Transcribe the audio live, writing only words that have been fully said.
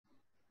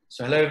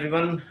So hello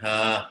everyone,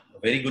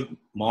 very good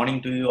morning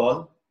to you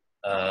all.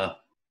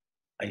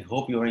 I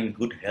hope you are in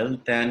good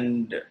health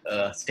and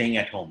staying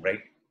at home, right?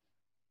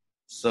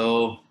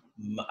 So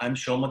I'm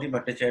Shomati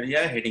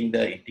Bhattacharya, heading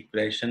the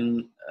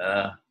integration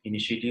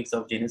initiatives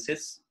of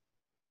Ginesys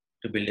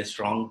to build a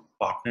strong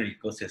partner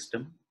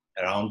ecosystem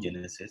around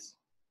Ginesys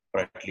for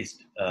at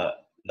least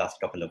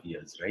last couple of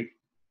years, right?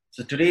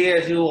 So today,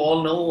 as you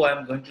all know,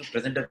 I'm going to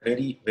present a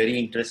very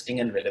interesting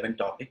and relevant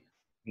topic.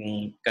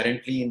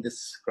 Currently in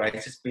this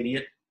crisis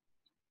period,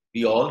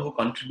 we all who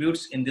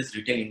contributes in this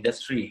retail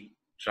industry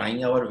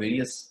trying our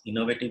various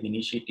innovative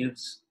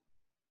initiatives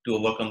to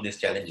overcome these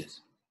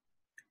challenges.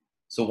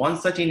 So one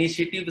such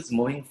initiative is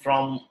moving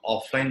from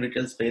offline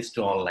retail space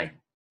to online.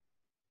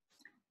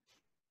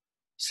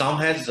 Some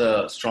has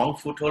a strong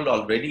foothold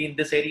already in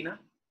this arena,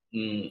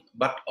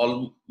 but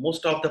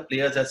most of the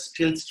players are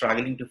still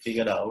struggling to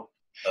figure out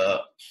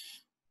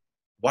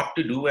what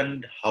to do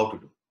and how to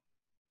do.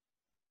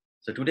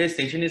 So today's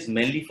session is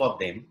mainly for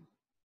them.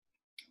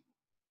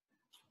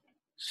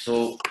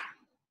 So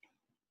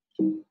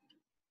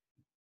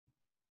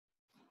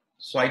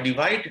I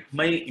divide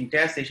my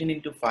entire session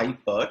into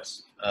 5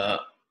 parts.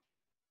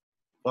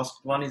 First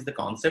one is the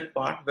concept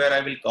part, where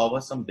I will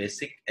cover some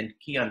basic and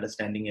key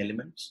understanding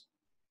elements.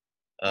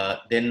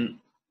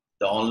 Then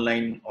the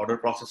online order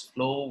process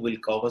flow will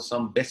cover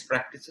some best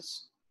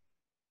practices,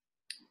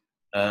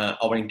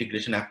 our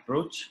integration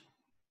approach.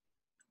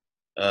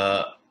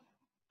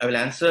 I will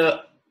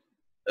answer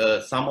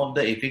some of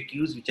the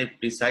FAQs which I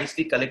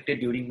precisely collected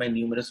during my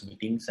numerous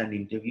meetings and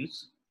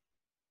interviews.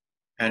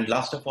 And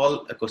last of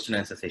all, a question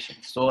answer session.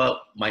 So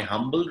my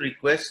humble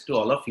request to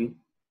all of you,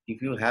 if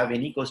you have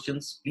any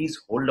questions, please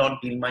hold on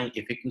till my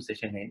FAQ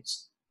session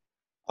ends.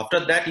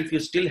 After that, if you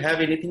still have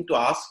anything to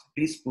ask,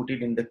 please put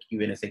it in the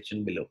Q&A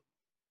section below.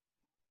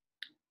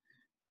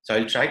 So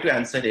I'll try to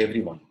answer every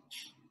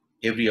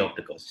of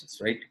the questions,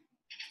 right?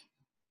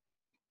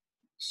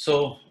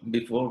 So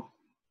before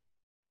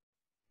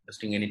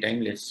wasting any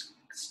time, let's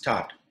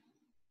start.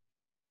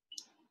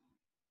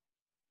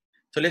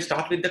 So let's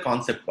start with the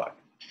concept part.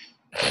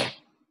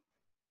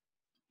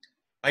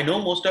 I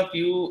know most of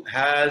you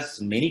has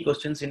many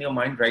questions in your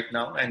mind right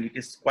now, and it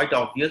is quite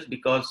obvious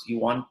because you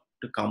want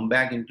to come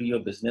back into your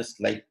business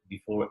like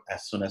before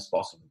as soon as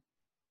possible.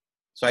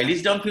 So I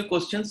list down a few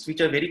questions which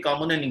are very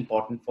common and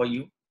important for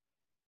you.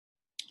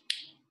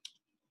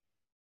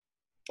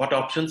 What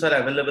options are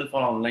available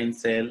for online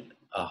sale?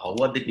 How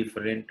are they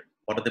different?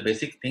 What are the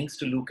basic things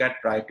to look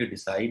at prior to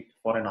decide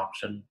for an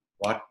option?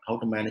 How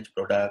to manage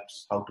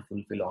products? How to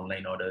fulfill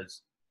online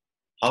orders?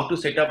 How to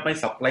set up my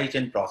supply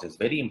chain process,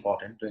 very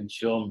important to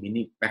ensure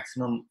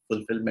maximum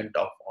fulfillment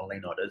of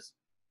online orders.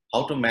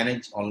 How to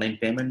manage online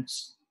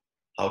payments,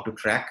 how to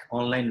track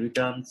online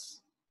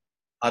returns.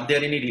 Are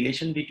there any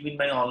relation between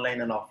my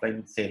online and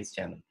offline sales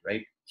channel,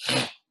 right?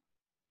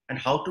 And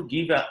how to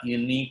give a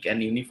unique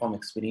and uniform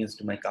experience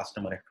to my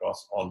customer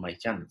across all my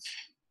channels.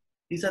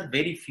 These are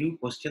very few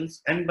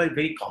questions and by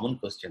very common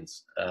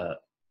questions,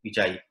 which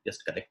I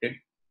just collected.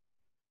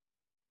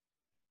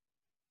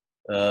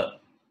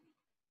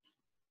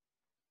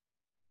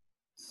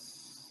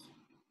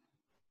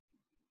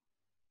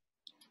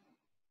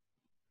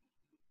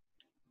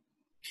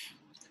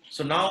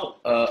 So now,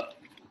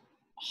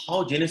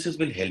 how Ginesys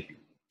will help you.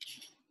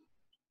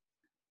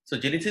 So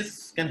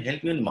Ginesys can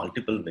help you in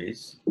multiple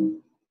ways.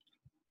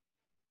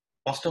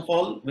 First of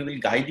all, we will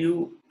guide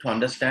you to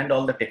understand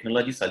all the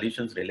technology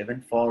solutions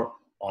relevant for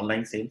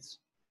online sales.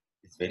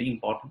 It's very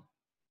important.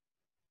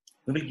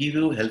 We will give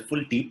you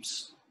helpful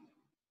tips.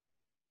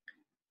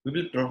 We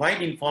will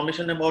provide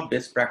information about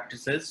best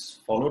practices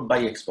followed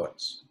by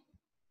experts.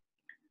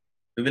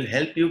 We will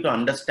help you to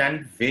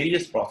understand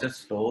various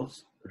process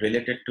flows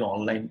related to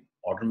online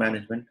order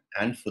management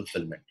and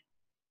fulfillment.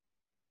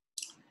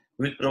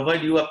 We will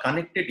provide you a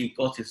connected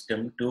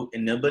ecosystem to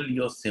enable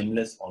your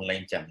seamless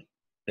online channel.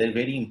 They're a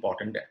very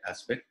important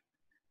aspect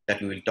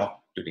that we will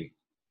talk today.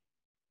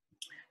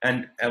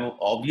 And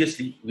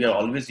obviously, we are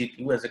always with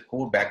you as a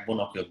core backbone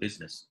of your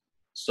business.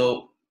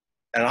 So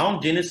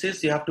around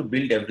Ginesys, you have to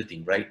build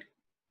everything, right?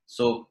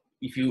 So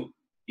if you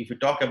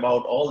talk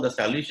about all the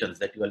solutions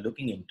that you are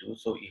looking into,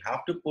 so you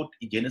have to put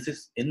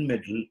Ginesys in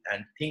middle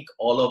and think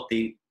all of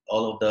the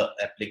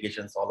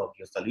applications, all of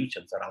your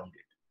solutions around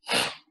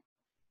it.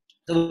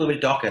 So we will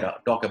talk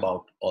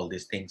about all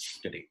these things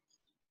today.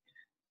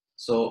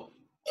 So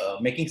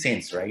making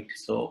sense, right?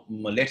 So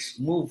let's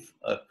move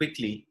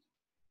quickly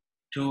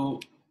to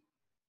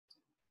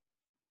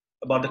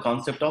about the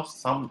concept of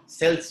some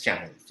sales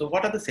channels. So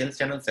what are the sales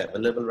channels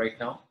available right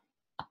now?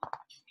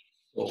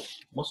 So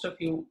most of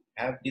you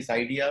have this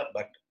idea,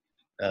 but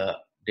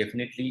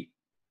definitely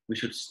we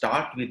should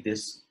start with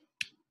this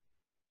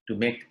to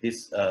make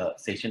this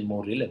session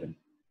more relevant.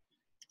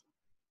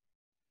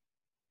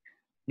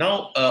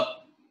 Now,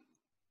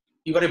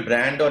 you are a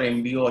brand or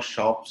MBO or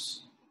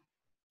shops,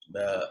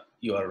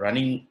 you are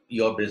running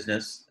your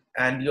business,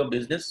 and your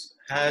business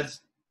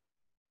has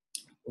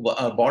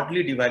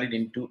broadly divided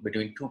into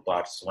between 2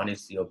 parts. One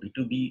is your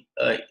B2B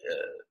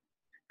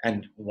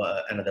and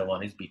another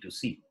one is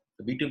B2C.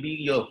 The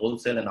B2B, your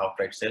wholesale and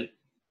outright sale.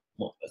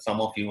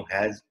 Some of you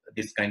has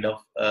this kind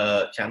of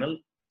channel.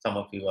 Some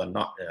of you are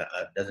not,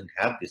 doesn't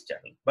have this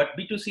channel. But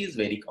B2C is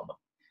very common.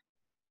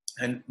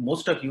 And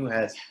most of you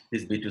has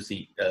this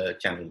B2C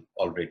channel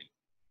already.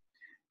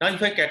 Now,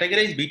 if I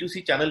categorize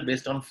B2C channel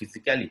based on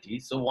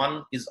physicality, so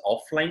one is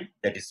offline,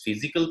 that is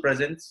physical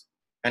presence,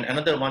 and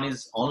another one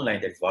is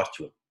online, that is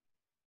virtual.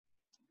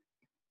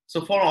 So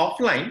for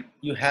offline,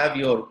 you have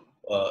your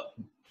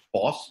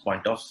POS,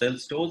 point of sale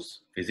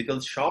stores,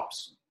 physical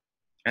shops,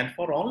 and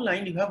for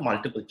online, you have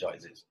multiple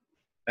choices.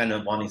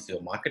 And one is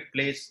your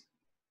marketplace,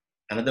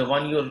 another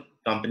one your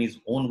company's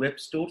own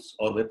web stores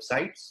or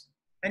websites,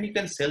 and you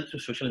can sell through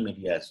social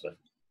media as well.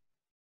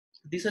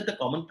 These are the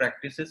common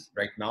practices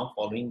right now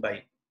following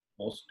by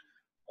most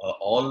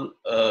all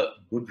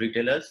good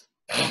retailers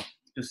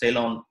to sell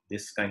on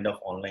this kind of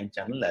online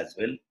channel as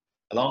well,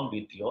 along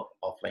with your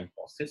offline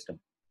POS system.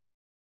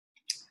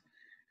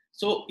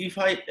 So if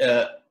I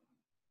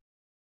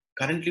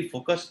currently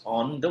focus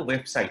on the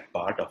website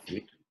part of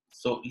it,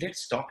 so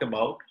let's talk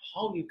about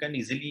how you can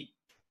easily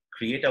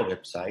create a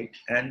website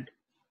and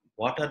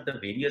what are the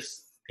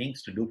various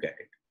things to look at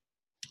it.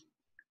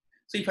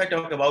 So if I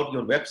talk about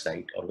your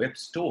website or web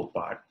store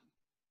part,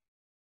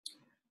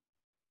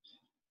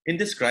 in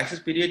this crisis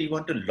period, you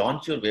want to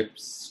launch your web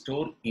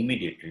store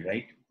immediately,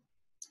 right?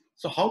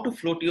 So how to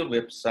float your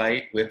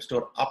website, web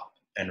store up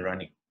and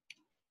running?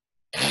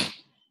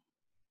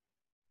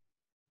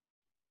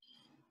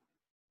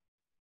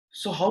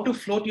 So how to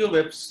float your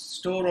web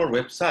store or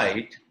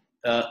website?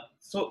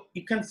 So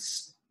you can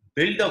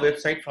build a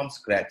website from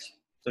scratch.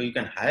 So you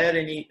can hire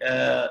any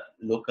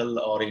local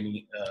or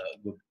any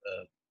good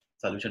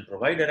solution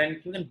provider and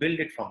you can build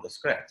it from the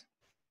scratch.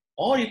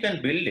 Or you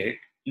can build it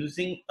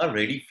using a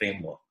ready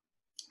framework.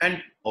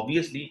 And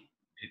obviously,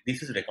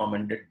 this is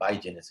recommended by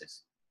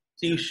Ginesys.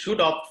 So you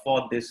should opt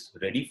for this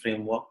ready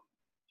framework.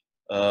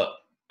 I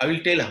will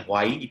tell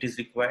why it is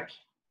required.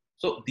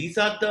 So these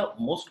are the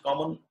most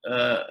common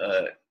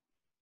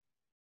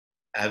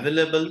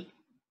available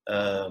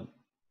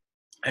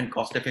and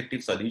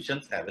cost-effective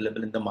solutions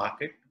available in the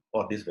market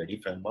for this ready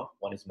framework.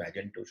 One is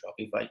Magento,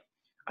 Shopify.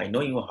 I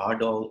know you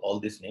heard all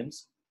these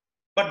names,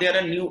 but there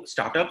are new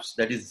startups,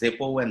 that is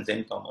Zepo and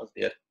Zen Commerce.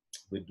 They are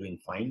doing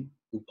fine.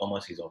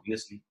 WooCommerce is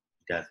obviously,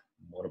 it has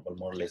more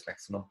or less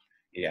maximum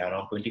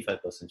around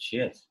 25%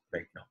 shares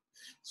right now.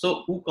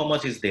 So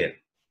WooCommerce is there.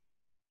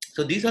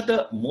 So these are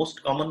the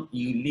most commonly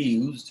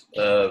used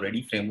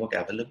ready framework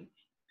available.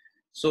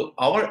 So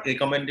our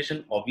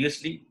recommendation,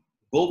 obviously,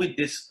 go with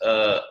this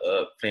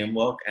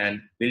framework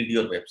and build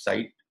your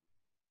website,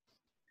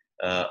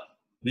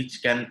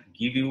 which can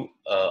give you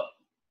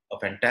a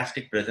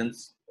fantastic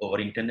presence over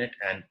internet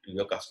and to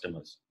your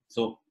customers.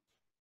 So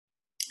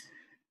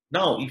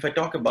now, if I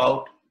talk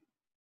about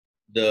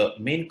the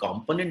main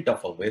component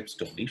of a web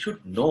store, you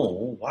should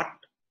know what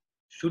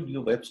should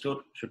your web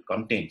store should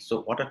contain.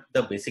 So what are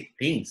the basic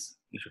things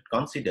you should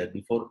consider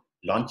before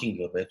launching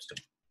your web store?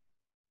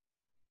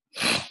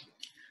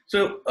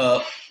 So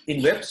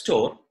in web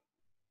store,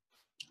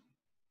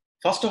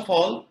 first of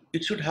all,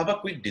 it should have a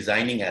quick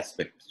designing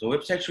aspect. So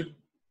website should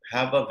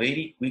have a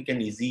very quick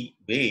and easy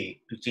way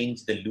to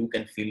change the look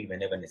and feel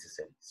whenever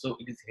necessary. So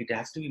it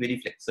has to be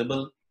very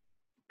flexible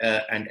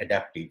and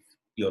adaptive,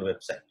 your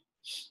website.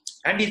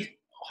 And it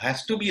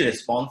has to be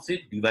responsive,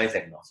 device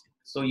agnostic.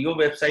 So your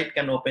website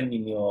can open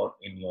in your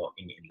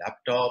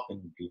laptop,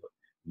 in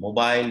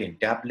mobile, in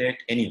tablet,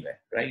 anywhere,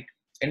 right?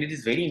 And it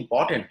is very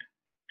important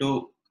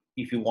to,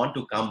 if you want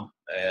to come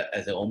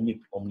as an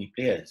omni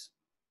players.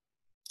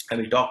 I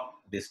will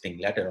talk this thing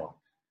later on.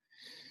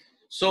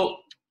 So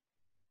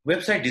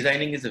website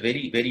designing is a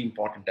very, very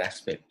important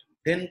aspect.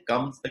 Then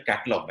comes the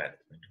catalog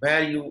management,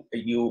 where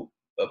you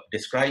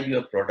describe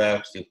your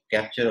products, you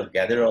capture or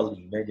gather all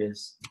the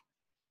images,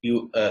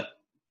 you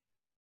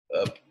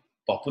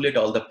populate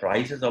all the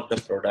prices of the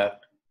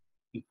product,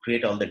 you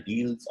create all the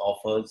deals,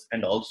 offers,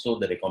 and also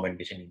the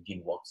recommendation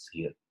engine works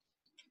here.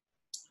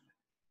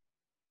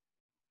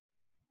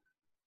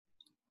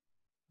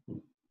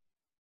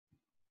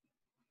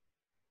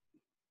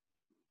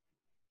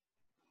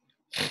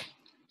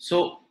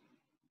 So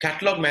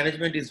catalog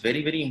management is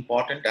very, very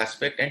important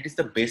aspect, and it's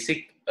the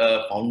basic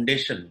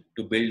foundation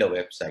to build a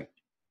website.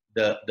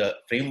 The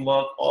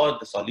framework or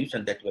the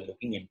solution that we're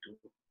looking into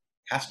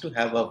has to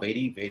have a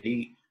very,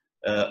 very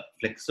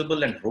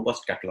flexible and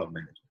robust catalog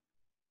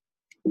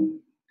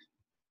management.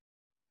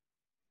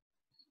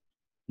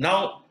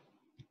 Now,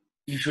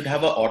 you should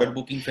have an order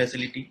booking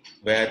facility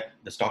where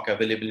the stock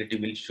availability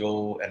will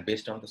show, and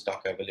based on the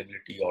stock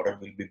availability, order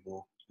will be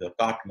booked. Your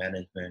cart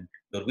management,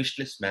 your wish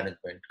list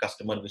management,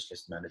 customer wish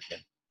list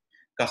management,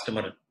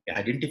 customer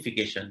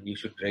identification. You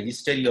should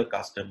register your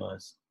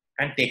customers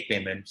and take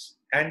payments,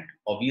 and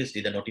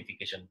obviously the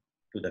notification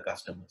to the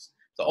customers.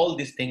 So all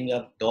these things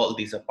are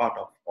part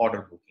of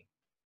order booking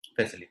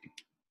facility.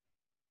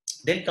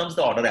 Then comes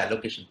the order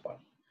allocation part.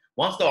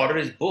 Once the order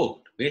is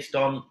booked based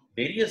on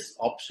various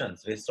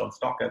options, based on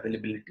stock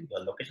availability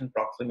or location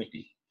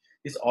proximity,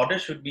 this order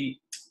should be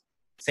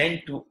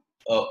sent to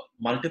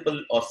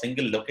multiple or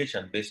single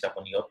location based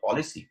upon your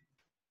policy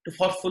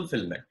for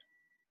fulfillment.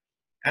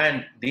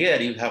 And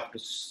there you have to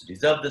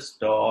reserve the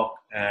stock,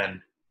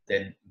 and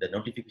then the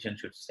notification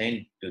should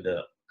send to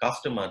the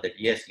customer that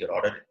yes, your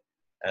order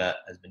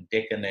has been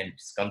taken and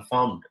it's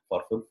confirmed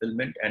for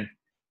fulfillment, and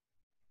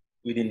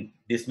within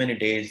this many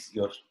days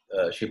your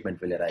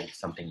shipment will arrive,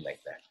 something like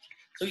that.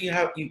 So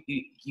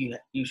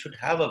you should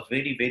have a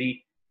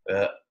very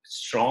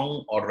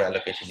strong order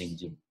allocation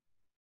engine.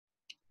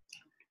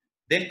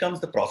 Then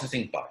comes the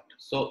processing part.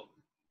 So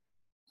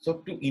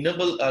to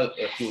enable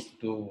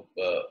to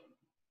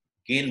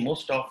gain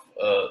most of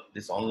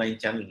this online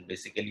channel,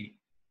 basically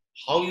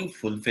how you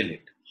fulfill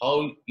it,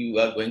 how you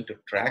are going to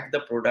track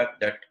the product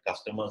that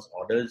customers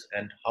orders,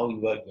 and how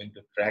you are going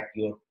to track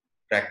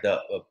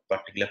the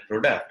particular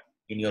product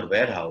in your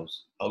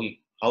warehouse, how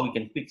you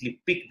can quickly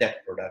pick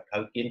that product,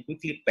 how you can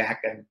quickly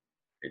pack and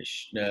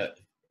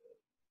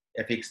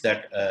affix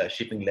that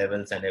shipping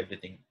levels and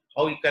everything,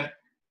 how you can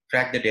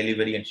track the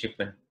delivery and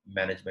shipment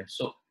management.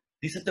 So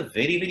this is the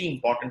very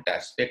important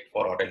aspect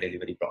for order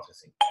delivery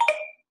processing.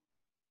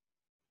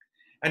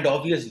 And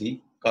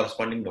obviously,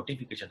 corresponding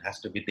notification has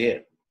to be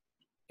there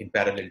in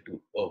parallel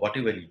to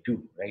whatever you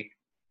do, right?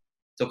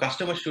 So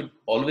customers should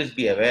always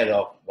be aware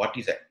of what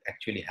is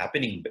actually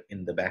happening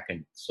in the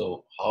backend.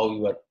 So how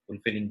you are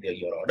fulfilling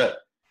your order.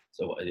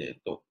 So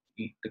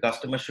the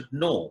customer should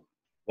know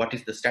what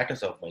is the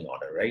status of my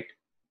order, right?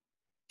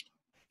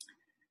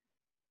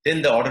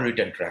 Then the order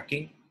return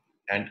tracking,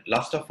 and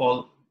last of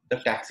all, the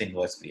tax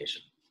invoice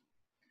creation.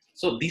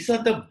 So these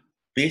are the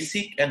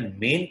basic and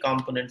main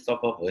components of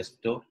a web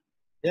store.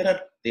 There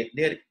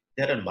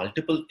are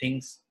multiple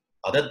things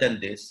other than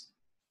this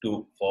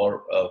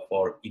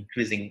for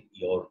increasing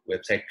your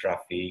website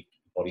traffic,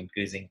 for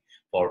increasing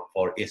for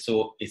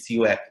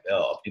SEO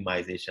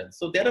optimization.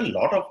 So there are a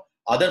lot of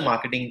other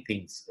marketing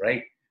things,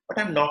 right? But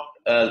I'm not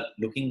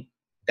looking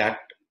that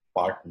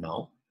part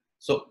now.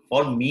 So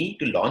for me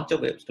to launch a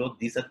web store,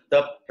 these are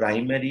the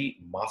primary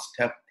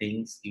must-have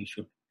things you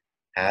should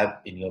have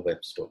in your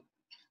web store.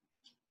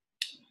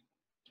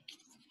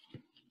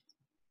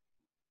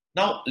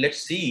 Now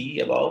let's see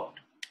about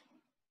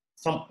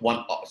some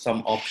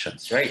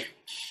options, right?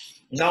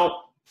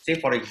 Now, say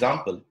for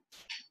example,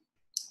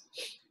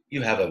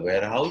 you have a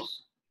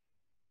warehouse,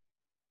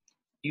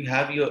 you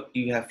have your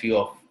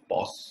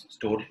POS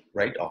store,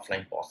 right?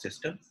 Offline POS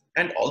systems,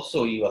 and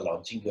also you are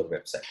launching your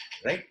website,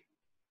 right?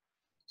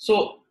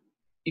 So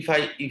if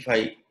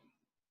I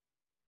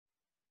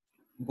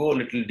go a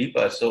little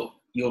deeper, so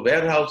your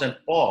warehouse and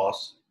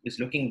POS is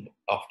looking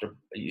after,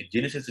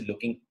 Ginesys is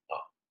looking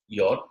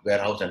your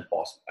warehouse and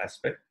POS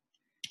aspect,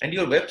 and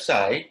your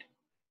website,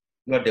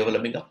 you are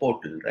developing a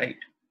portal, right,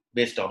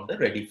 based on the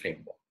ready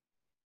framework.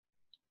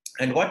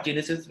 And what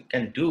Ginesys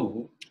can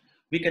do,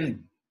 we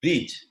can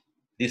bridge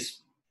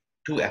these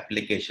two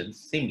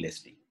applications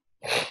seamlessly.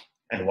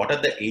 And what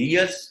are the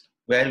areas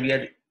where we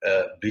are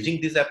bridging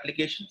these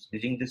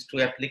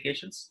two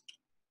applications?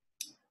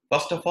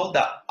 First of all,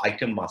 the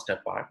item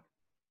master part,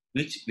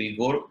 which will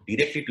go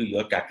directly to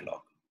your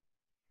catalog.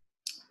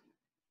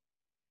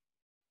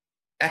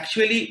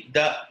 Actually,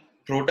 the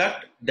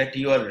product that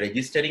you are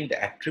registering,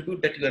 the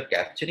attribute that you are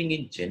capturing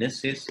in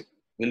Ginesys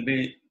will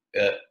be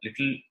a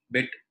little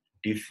bit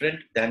different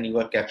than you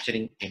are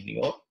capturing in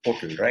your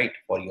portal, right,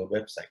 for your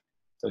website.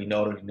 So in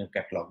your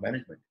catalog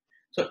management.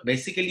 So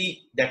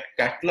basically that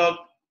catalog,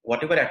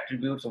 whatever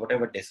attributes or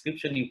whatever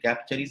description you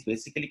capture is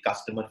basically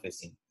customer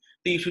facing.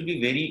 So you should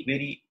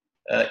be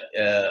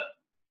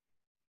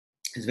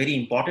it's very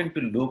important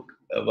to look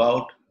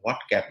about what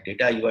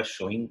data you are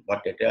showing,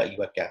 what data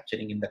you are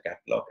capturing in the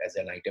catalog as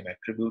an item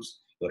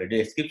attributes. Your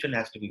description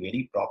has to be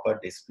very proper,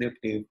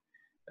 descriptive.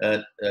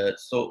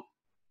 So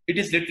it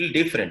is little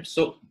different.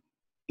 So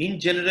in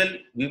general,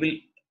 we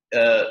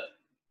will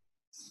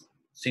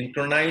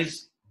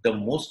synchronize the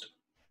most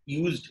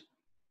used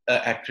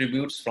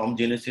attributes from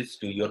Ginesys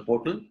to your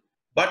portal,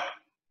 but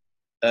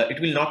it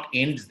will not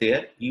end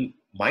there. You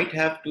might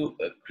have to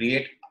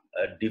create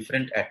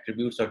different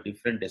attributes or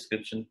different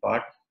description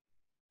part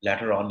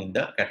later on in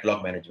the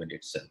catalog management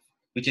itself,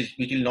 which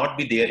will not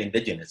be there in the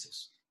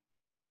Ginesys.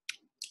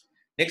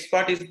 Next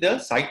part is the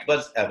site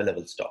was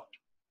available stock,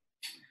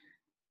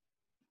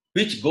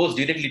 which goes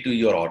directly to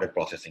your order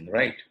processing,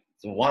 right?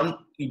 So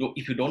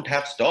if you don't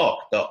have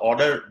stock, the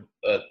order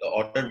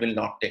will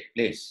not take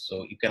place.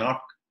 So you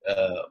cannot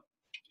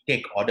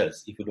take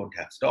orders if you don't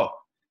have stock.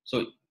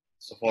 So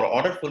for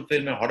order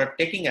fulfillment, order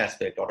taking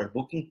aspect, order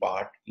booking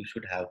part, you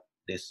should have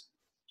this.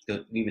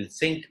 So we will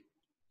sync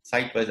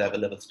site-wise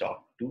available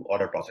stock to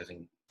order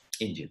processing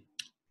engine.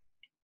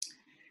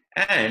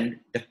 And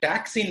the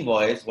tax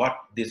invoice, what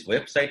this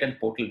website and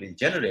portal will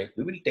generate,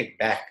 we will take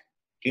back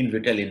in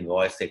retail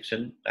invoice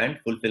section and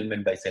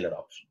fulfillment by seller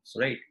options,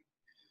 right?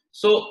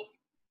 So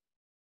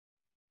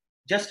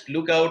just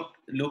look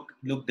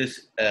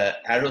this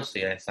arrow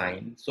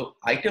sign. So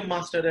item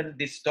master and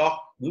this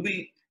stock,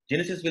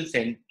 Ginesys will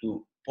send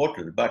to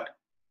portal, but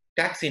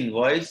tax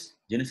invoice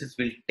Ginesys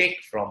will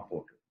take from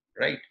portal,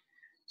 right?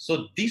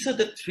 So these are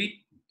the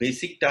three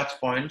basic touch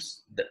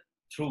points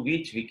through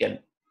which we can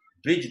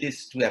bridge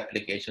these two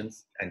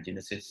applications and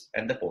Ginesys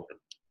and the portal.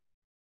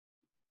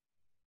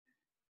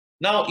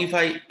 Now, if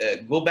I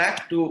go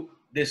back to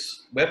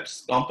this web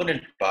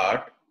component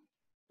part,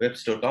 web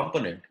store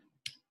component,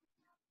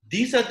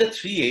 these are the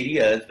three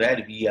areas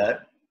where we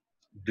are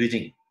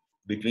bridging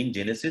between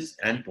Ginesys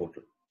and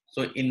portal.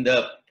 So in the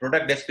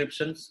product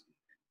descriptions,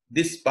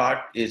 this part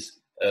is,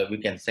 we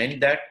can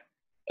send that,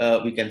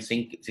 we can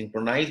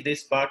synchronize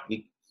this part.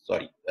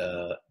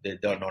 They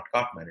are not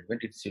cart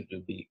management, it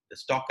should be the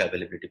stock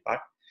availability part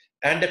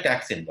and the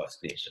tax invoice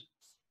creation.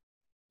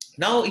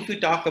 Now, if we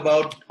talk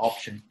about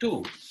option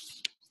 2,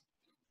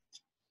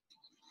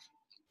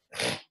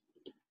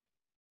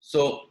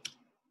 so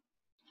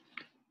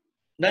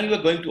now you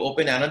are going to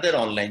open another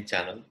online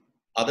channel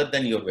other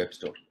than your web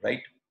store,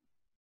 right?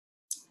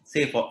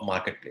 Say for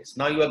marketplace.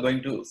 Now you are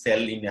going to sell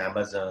in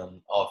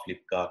Amazon or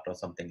Flipkart or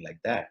something like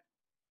that.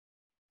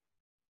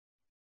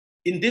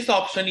 In this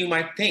option, you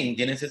might think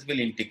Ginesys will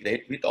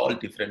integrate with all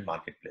different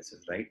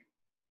marketplaces, right?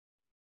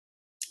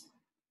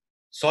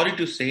 Sorry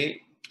to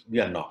say, we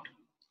are not.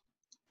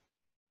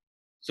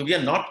 So we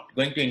are not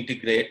going to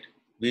integrate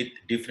with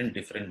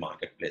different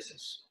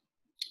marketplaces.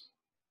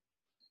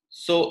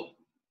 So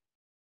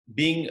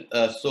being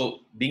a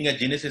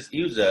Ginesys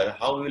user,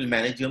 how we will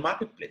manage your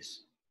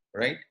marketplace,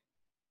 right?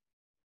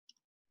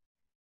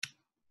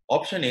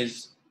 Option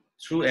is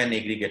through an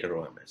aggregator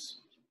OMS.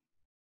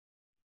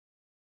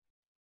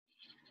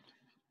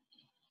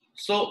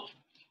 So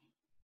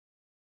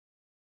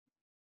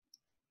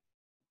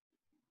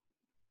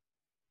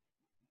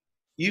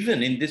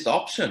even in this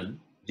option,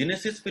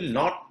 Ginesys will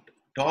not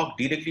talk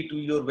directly to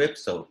your web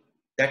server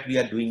that we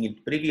are doing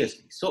it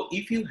previously. So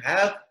if you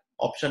have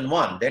option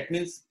 1, that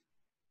means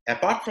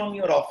apart from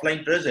your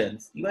offline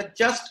presence, you are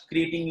just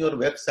creating your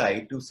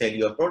website to sell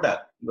your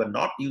product. You are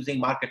not using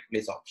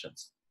marketplace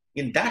options.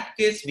 In that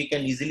case, we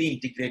can easily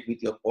integrate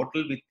with your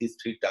portal with these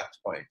 3 touch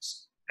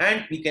points,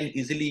 and we can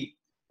easily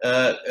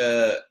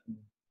go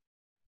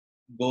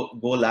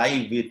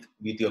live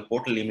with your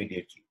portal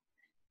immediately.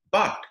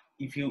 But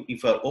if you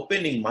are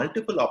opening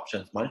multiple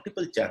options,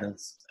 multiple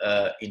channels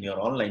in your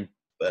online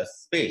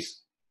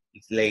space,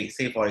 it's like,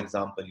 say for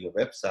example, your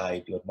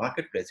website, your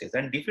marketplaces,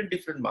 and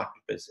different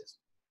marketplaces,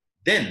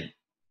 then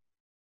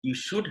you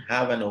should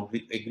have an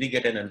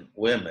aggregator and an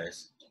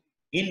OMS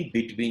in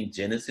between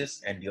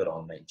Ginesys and your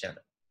online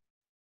channel.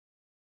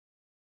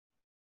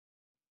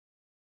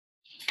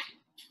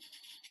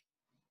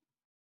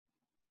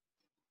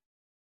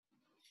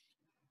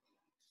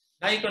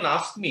 Now you can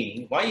ask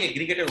me why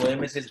aggregator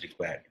OMS is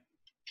required.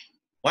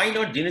 Why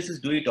not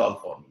Ginesys do it all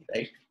for me,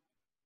 right?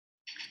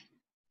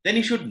 Then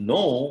you should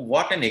know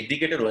what an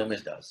aggregator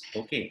OMS does.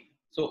 Okay,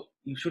 so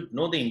you should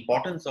know the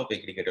importance of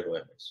aggregator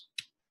OMS.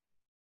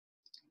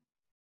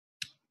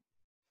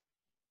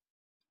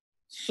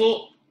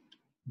 So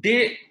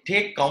they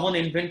take common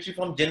inventory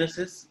from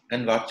Ginesys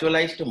and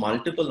virtualize to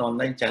multiple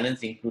online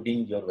channels,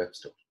 including your web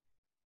store.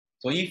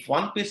 So if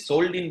one piece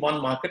sold in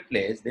one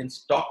marketplace, then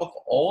stock of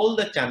all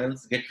the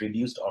channels get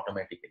reduced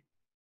automatically.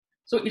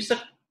 So it's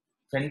a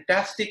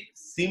fantastic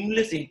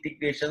seamless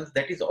integrations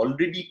that is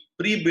already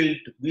pre-built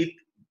with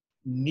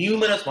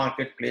numerous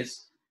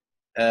marketplaces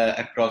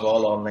across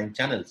all online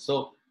channels.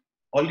 So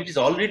it is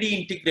already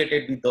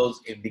integrated with those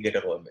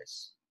aggregator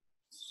OMS.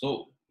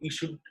 So you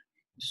should,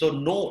 so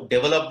no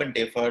development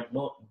effort,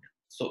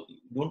 so you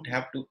don't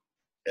have to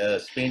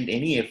spend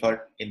any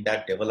effort in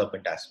that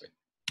development aspect.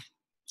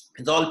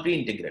 It's all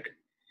pre-integrated.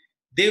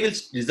 They will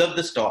reserve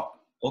the stock.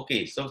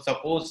 Okay, so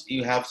suppose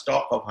you have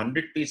stock of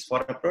 100 pieces for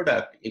a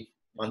product. If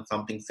once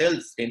something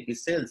sells, 10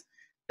 pieces sells,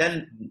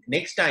 then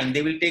next time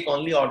they will take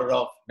only order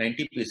of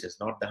 90 pieces,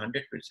 not the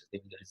 100 pieces.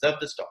 They will reserve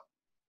the stock.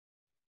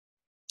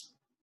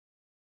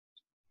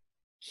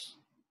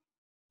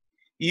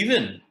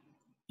 Even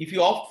if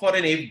you opt for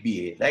an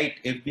FBA, right?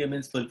 FBA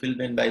means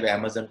fulfillment by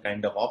Amazon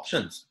kind of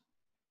options,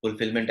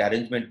 fulfillment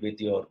arrangement with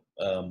your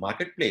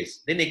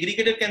marketplace. Then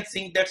aggregator can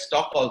sync that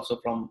stock also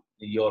from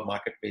your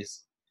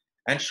marketplace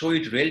and show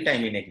it real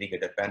time in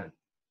aggregator panel.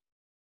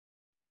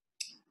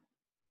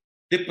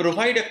 They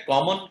provide a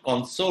common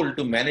console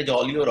to manage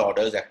all your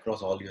orders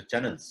across all your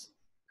channels.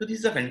 So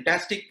these are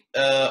fantastic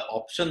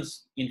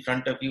options in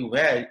front of you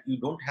where you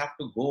don't have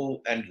to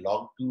go and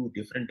log to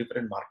different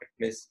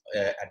marketplace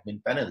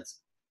admin panels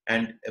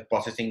and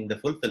processing the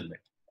fulfillment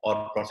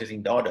or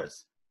processing the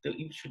orders. So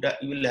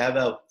you will have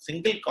a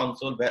single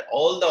console where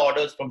all the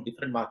orders from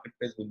different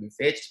marketplaces will be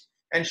fetched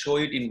and show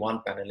it in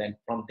one panel, and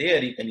from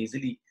there you can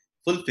easily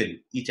fulfill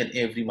each and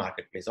every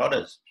marketplace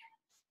orders.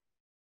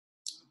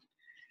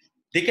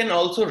 They can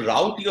also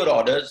route your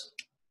orders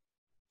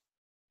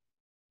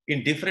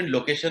in different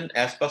location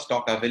as per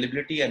stock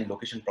availability and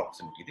location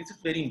proximity. This is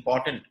very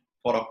important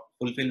for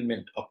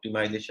fulfillment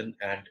optimization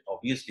and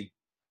obviously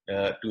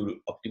to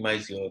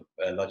optimize your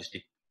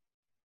logistic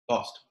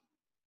cost.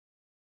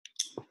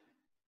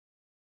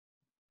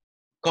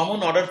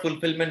 Common order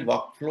fulfillment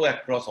workflow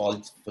across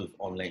all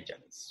online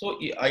channels. So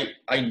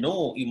I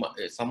know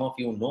some of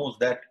you knows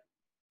that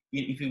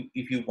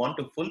if you want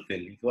to fulfill,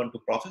 if you want to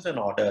process an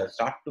order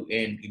start to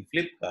end in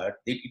Flipkart,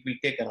 it will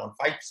take around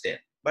 5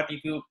 steps. But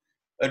if you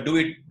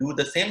do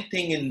the same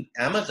thing in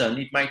Amazon,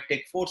 it might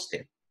take 4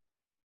 steps.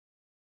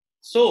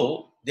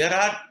 So there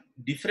are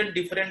different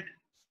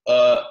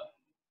uh,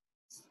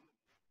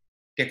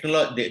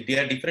 technology.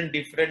 There are different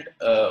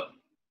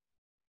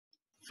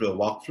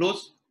workflows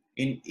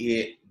in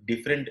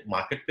different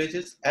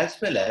marketplaces, as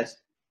well as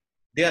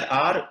there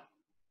are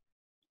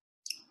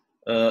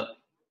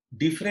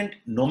different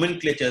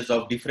nomenclatures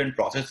of different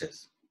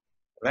processes,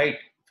 right,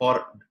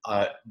 for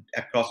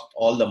across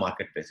all the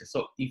marketplaces.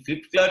 So if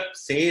Flipkart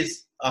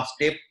says a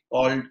step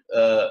called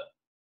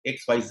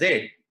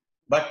XYZ,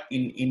 but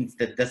in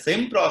the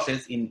same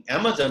process in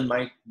Amazon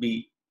might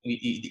be,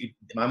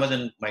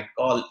 Amazon might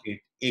call it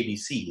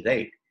ABC,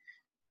 right?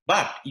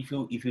 But if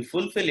you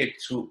fulfill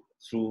it through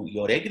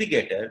your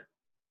aggregator,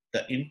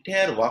 the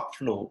entire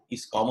workflow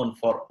is common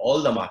for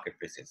all the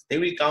marketplaces. They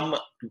will come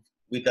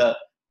with a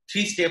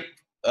 3-step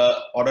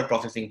order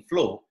processing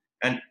flow,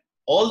 and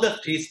all the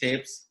 3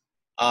 steps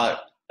are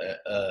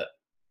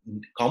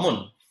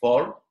common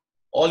for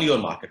all your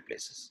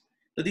marketplaces.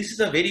 So this is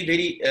a very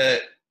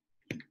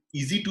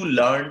easy to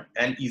learn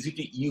and easy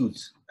to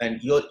use, and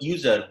your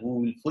user who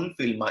will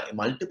fulfill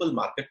multiple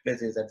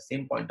marketplaces at the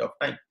same point of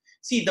time.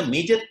 See, the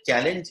major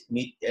challenge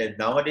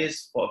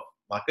nowadays for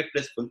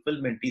marketplace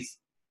fulfillment is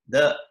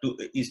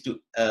to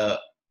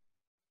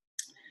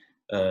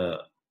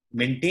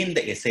maintain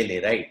the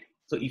SLA, right?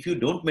 So if you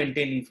don't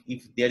maintain,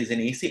 if there is an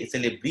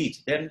SLA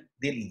breach, then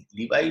they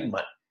levy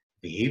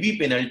heavy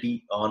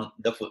penalty on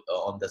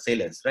the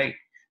sellers, right?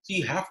 So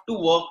you have to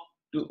work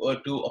to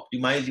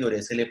optimize your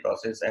SLA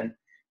process, and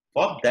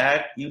for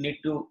that you need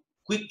to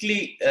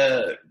quickly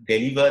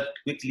deliver,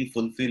 quickly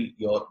fulfill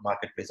your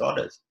marketplace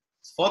orders.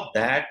 For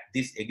that,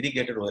 this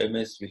aggregator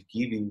OMS will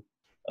give you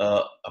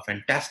a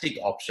fantastic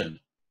option.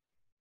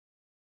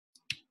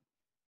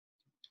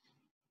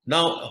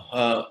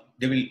 Now,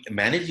 they will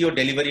manage your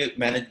delivery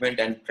management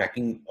and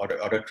tracking,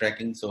 order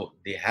tracking. So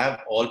they have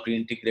all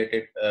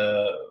pre-integrated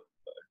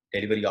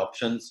delivery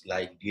options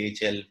like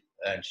DHL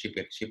and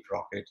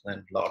ShipRocket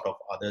and a lot of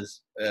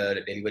others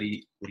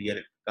delivery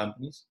courier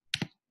companies.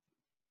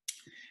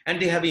 And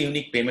they have a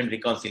unique payment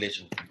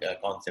reconciliation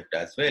concept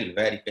as well,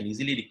 where you can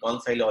easily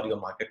reconcile all your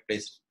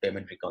marketplace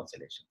payment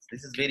reconciliations.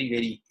 This is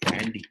very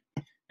handy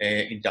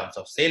in terms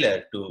of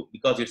seller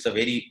because it's a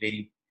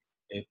very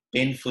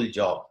painful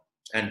job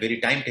and very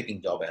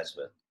time-taking job as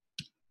well.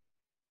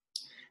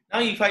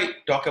 Now, if I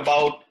talk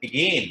about,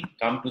 again,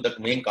 come to the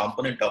main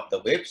component of the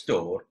web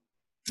store.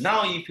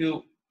 Now, if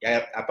you,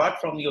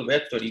 apart from your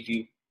web store, if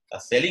you are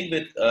selling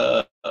with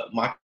a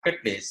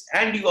marketplace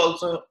and you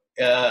also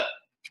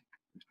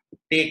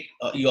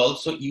you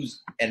also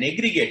use an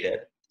aggregator,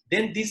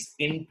 then this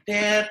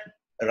entire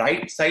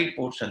right side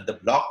portion, the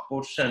block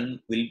portion,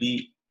 will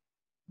be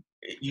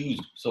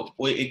used. So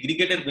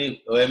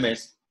aggregator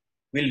OMS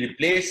will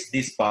replace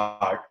this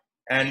part,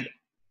 and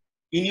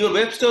in your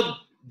web store,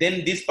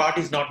 then this part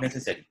is not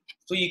necessary.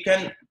 So you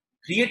can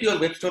create your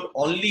web store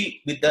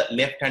only with the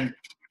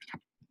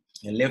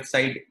left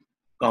side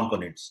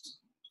components.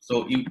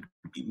 So the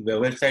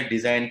website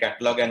design,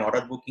 catalog, and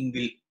order booking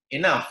will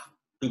enough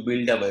to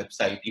build a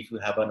website if you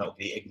have an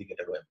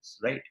aggregator OMS,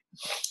 right?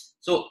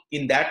 So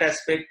in that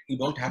aspect, you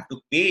don't have to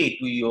pay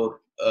to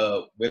your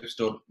web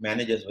store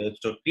managers, web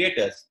store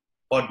creators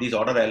for this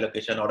order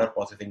allocation, order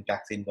processing,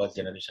 tax invoice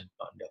generation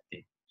kind of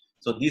thing.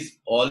 So this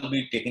all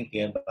be taken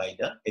care by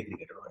the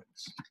aggregator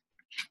OMS.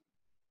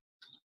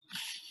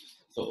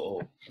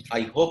 So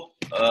I hope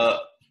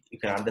you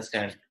can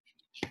understand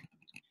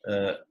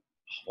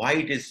why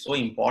it is so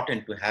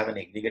important to have an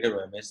aggregator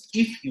OMS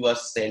if you are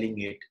selling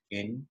it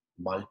in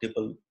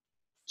multiple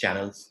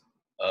channels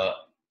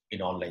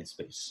in online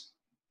space.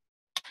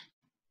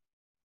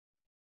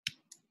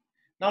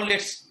 Now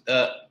let's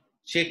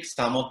check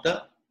some of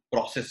the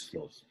process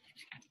flows,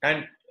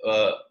 and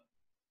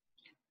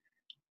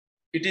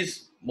it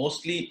is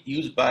mostly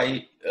used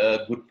by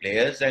good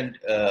players, and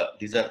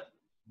these are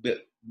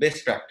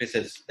best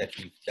practices that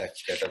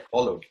are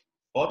followed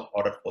for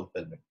order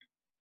fulfillment,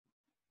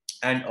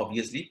 and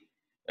obviously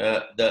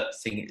the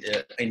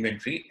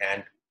inventory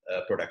and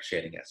product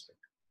sharing aspect.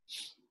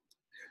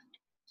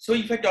 So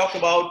if I talk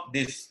about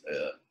this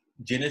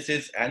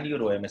Ginesys and your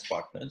OMS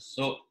partners,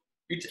 so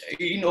it's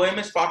in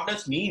OMS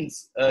partners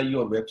means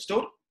your web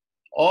store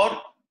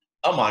or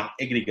a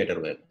aggregator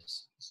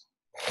OMS.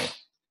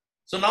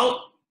 So now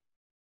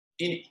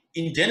in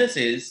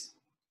Ginesys,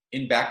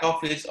 in back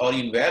office or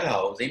in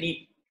warehouse,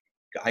 any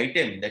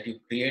item that you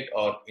create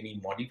or any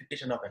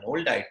modification of an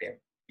old item,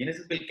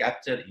 Ginesys will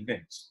capture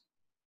events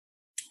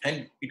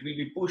and it will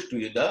be pushed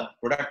to the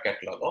product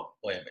catalog of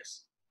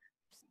OMS.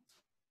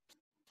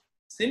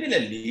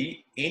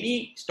 Similarly,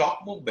 any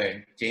stock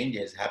movement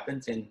changes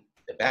happens in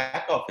the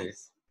back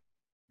office,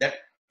 that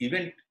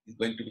event is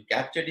going to be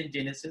captured in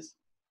Ginesys.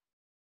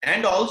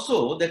 And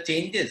also the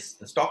changes,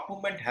 the stock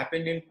movement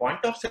happened in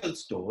point of sale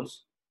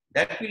stores,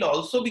 that will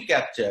also be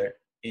captured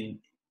in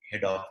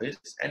head office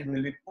and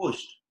will be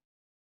pushed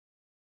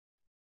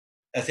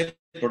as a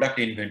product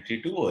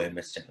inventory to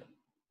OMS channel.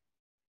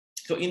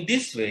 So in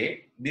this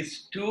way,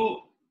 these two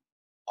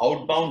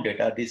outbound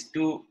data, these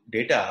two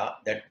data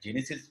that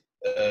Ginesys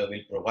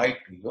will provide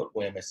to your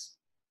OMS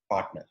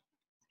partner.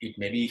 It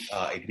may be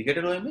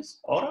aggregator OMS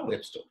or a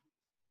web store.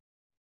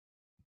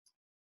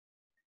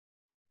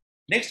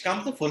 Next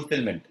comes the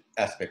fulfillment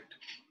aspect.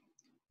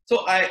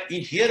 So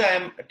here I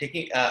am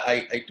taking,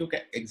 I took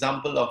an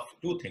example of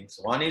two things.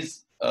 One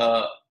is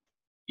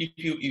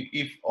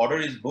if order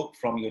is booked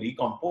from your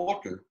e-com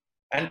portal,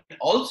 and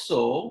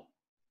also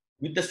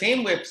with the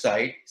same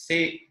website,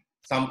 say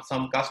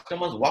some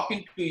customers walk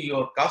into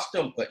your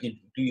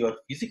into your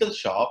physical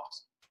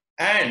shops,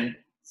 and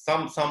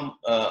some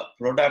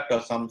product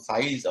or some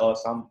size or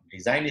some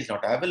design is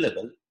not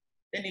available,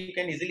 then you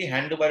can easily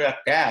hand over a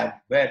tab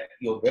where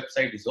your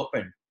website is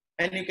open,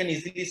 and you can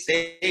easily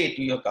say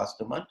to your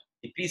customer,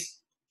 please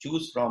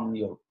choose from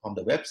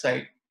the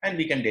website, and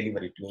we can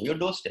deliver it to your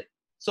doorstep.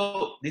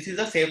 So this is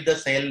a save the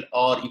sale,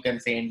 or you can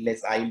say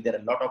endless aisle. There are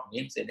a lot of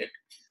names in it.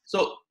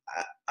 So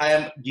I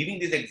am giving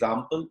this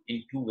example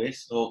in two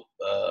ways. So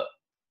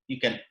you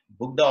can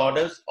book the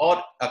orders,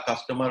 or a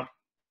customer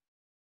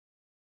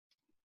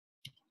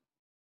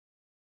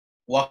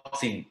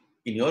walks in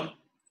your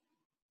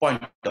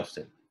point of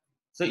sale.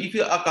 So if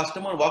a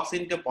customer walks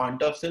into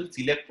point of sale,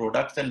 select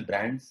products and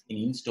brands in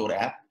in-store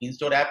app.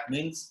 In-store app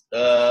means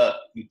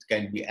it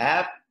can be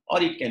app,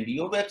 or it can be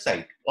your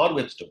website or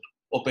web store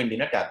opened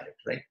in a tablet,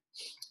 right?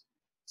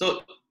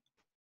 So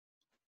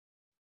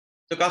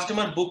the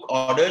customer book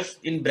orders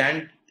in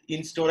brand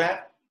in-store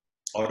app,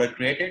 order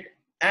created,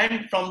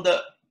 and from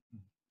the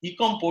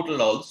e-com portal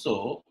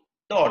also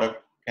the order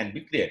can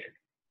be created.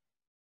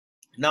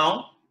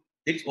 Now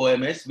this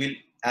OMS will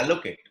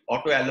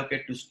auto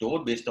allocate to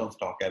store based on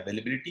stock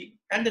availability,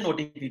 and the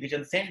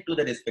notification sent to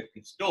the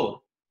respective store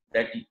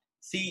that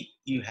see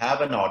you have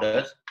an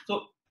order.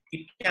 So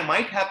it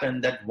might happen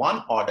that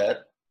one order,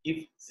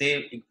 if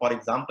say for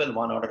example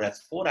one order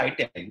has 4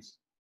 items,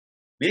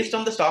 based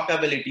on the stock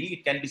availability,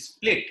 it can be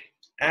split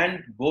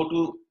and go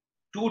to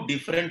 2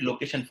 different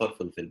locations for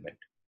fulfillment.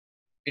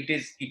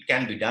 It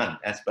can be done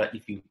as per,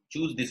 if you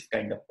choose this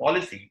kind of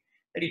policy,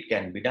 that it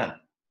can be done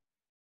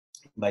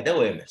by the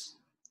OMS.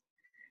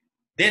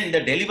 Then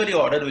the delivery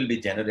order will be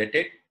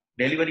generated,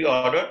 delivery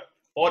order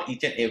for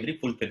each and every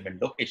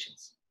fulfillment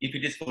locations. If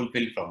it is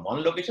fulfilled from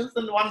one location,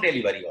 then one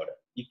delivery order.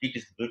 If it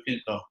is fulfilled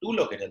from 2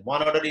 locations,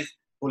 one order is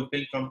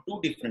fulfilled from 2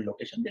 different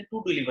locations, then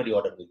 2 delivery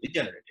order will be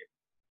generated.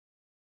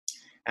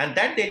 And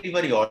that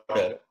delivery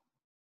order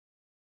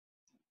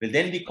will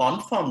then be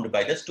confirmed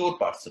by the store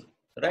person,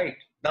 right?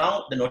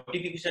 Now the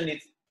notification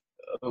is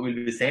will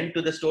be sent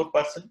to the store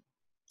person.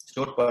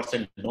 Store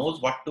person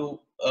knows what to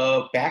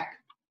pack.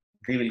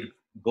 They will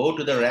go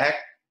to the rack,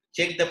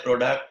 check the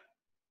product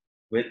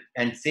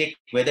and say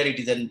whether it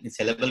is in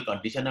sellable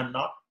condition or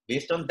not.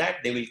 Based on that,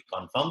 they will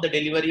confirm the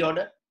delivery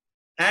order,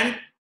 and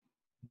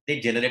they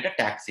generate a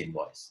tax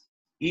invoice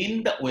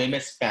in the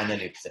OMS panel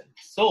itself.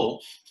 So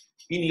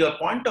in your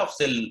point of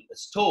sale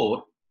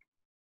store,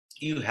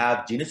 you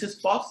have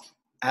Ginesys POS,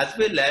 as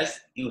well as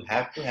you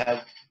have to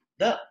have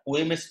the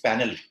OMS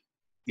panel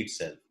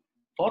itself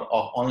for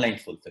online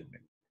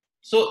fulfillment.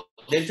 So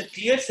there's a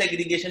clear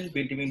segregation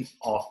between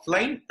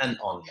offline and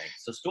online.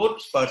 So store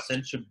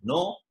person should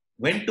know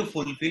when to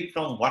fulfill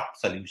from what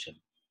solution.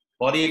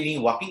 For any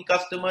walking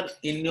customer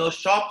in your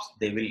shops,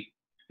 they will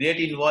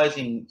create invoice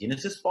in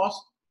Ginesys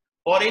POS.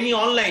 For any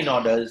online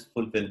orders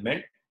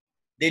fulfillment,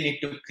 they need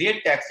to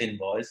create tax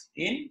invoice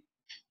in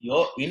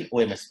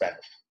OMS panel.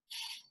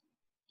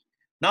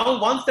 Now,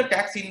 once the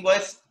tax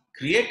invoice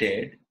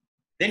created,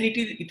 then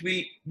it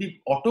will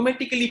be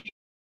automatically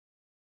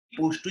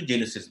pushed to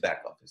Ginesys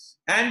back office,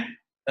 and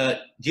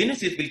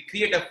Ginesys will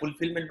create a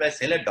fulfillment by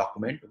seller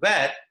document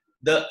where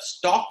the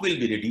stock will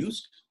be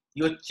reduced,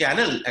 your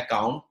channel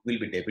account will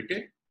be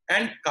debited,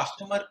 and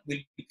customer will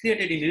be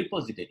created in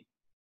repository.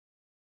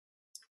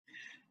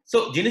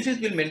 So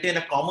Ginesys will maintain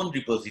a common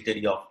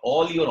repository of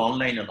all your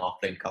online and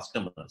offline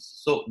customers.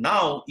 So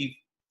now if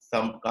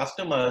some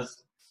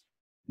customers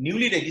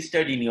newly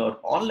registered in your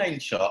online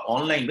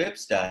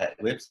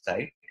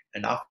website,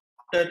 and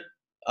after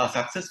a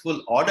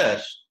successful order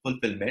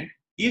fulfillment,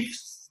 if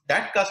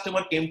that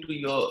customer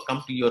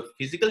come to your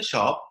physical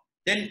shop,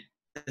 then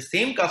the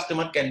same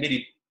customer can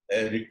be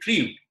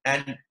retrieved,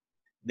 and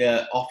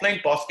the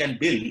offline POS can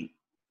bill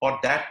for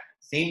that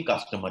same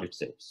customer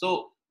itself.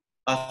 So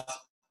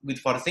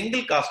for a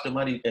single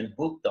customer, you can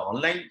book the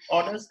online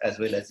orders as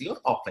well as your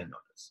offline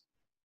orders.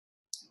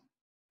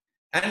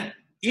 And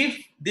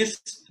if this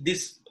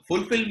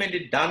fulfillment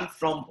is done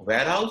from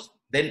warehouse,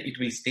 then it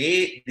will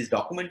stay, this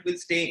document will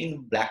stay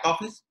in back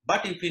office.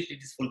 But if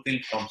it is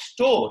fulfilled from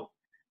store,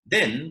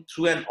 then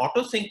through an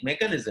auto sync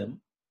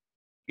mechanism,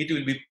 it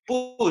will be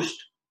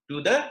pushed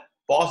to the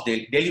POS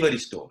delivery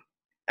store,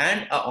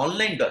 and an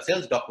online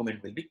sales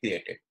document will be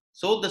created.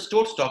 So the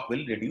store stock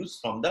will reduce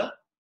from the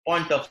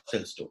point of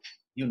sale store.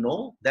 You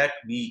know that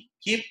we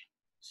keep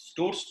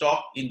store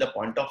stock in the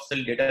point of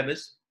sale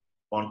database,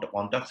 point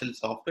of sale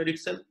software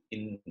itself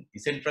in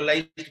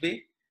decentralized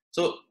way.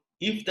 So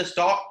if the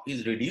stock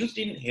is reduced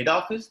in head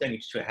office, then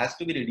it has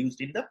to be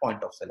reduced in the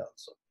point of sale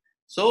also.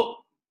 So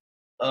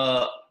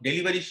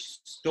delivery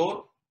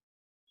store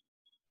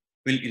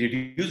will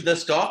reduce the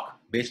stock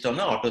based on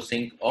the auto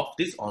sync of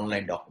this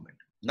online document.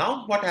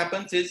 Now what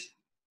happens is,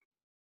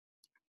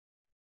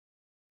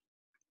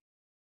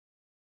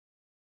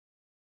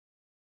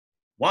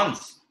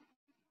 once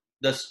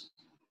it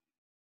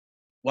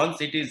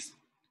is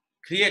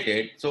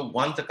created, so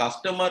once the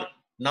customer,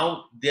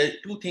 now there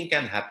two things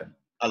can happen.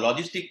 A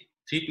logistic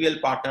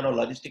 3PL partner or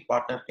logistic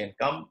partner can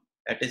come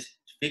at a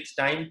fixed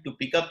time to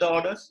pick up the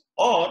orders,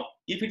 or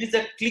if it is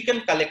a click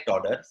and collect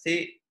order,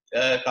 say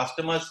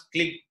customers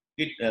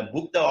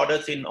book the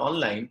orders in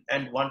online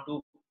and want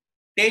to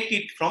take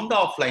it from the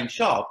offline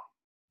shop,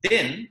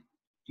 then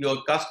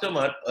your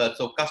customer,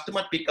 so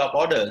customer pick up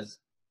orders,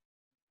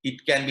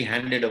 it can be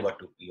handed over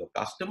to your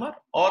customer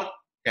or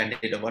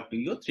handed over to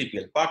your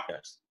 3PL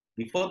partners.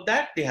 Before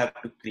that, they have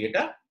to create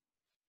a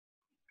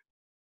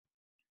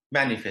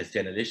manifest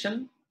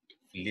generation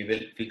level,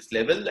 fixed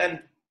level, and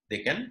they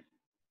can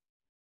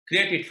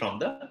create it from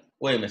the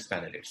OMS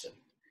panel itself.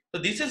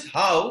 So this is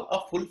how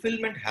a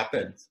fulfillment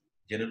happens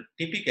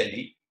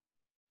typically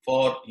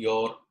for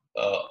your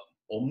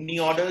Omni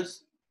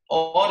orders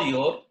or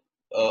your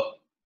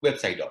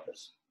website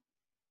orders.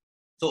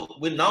 So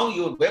now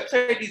your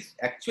website is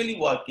actually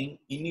working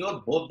in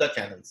your both the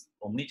channels,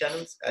 Omni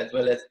channels, as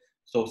well as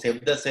so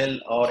Save the Sell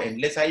or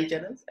Endless Aisle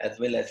channels, as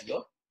well as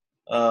your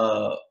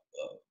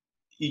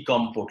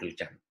e-com portal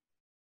channel.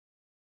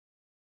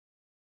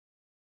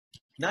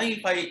 Now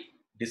if I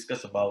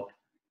discuss about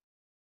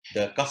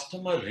the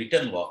customer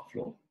return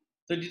workflow,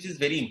 so this is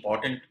very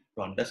important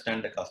to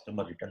understand the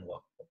customer return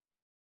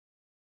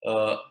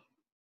workflow.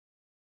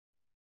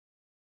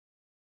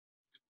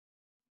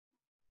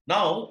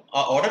 Now,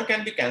 an order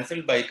can be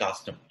cancelled by a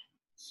customer.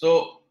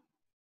 So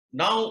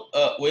now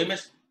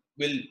OMS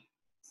will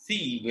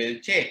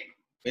check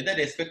whether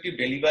respective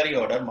delivery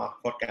order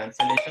marked for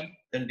cancellation,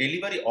 then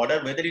delivery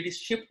order whether it is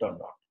shipped or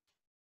not.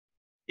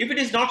 If it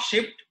is not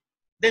shipped,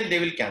 then they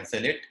will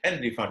cancel it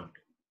and refund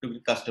to the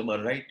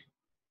customer, right?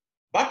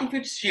 But if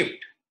it's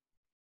shipped,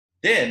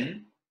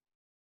 then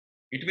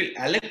it will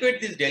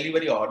allocate this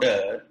delivery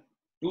order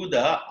to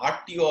the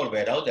RTO or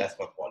warehouse as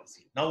per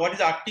policy. Now, what is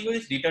RTO?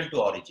 Is return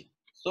to origin.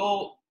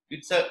 So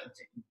it's a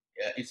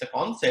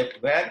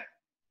concept where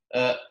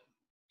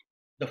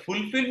the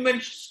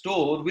fulfillment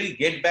store will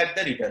get back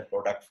the return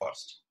product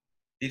first.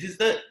 This is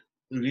the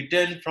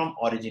return from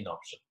origin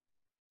option.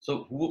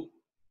 So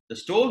the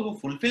store who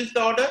fulfills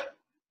the order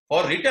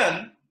for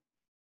return,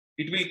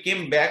 it will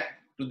come back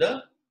to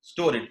the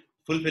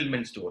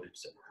fulfillment store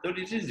itself. So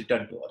this is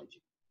return to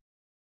origin.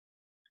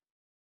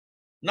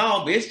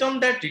 Now, based on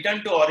that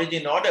return to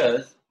origin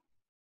orders,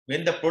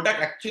 when the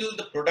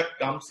product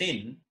comes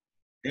in,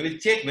 they will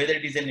check whether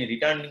it is any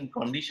returnable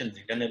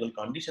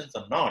conditions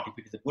or not. If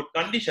it is a good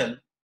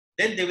condition,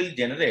 then they will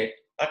generate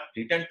a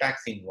return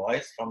tax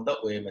invoice from the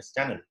OMS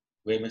channel,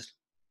 OMS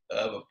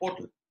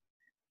portal.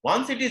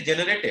 Once it is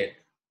generated,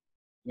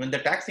 when the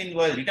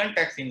return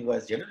tax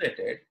invoice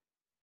generated,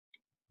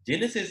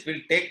 Ginesys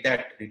will take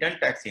that return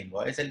tax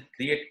invoice and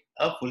create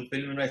a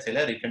fulfillment by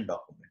seller return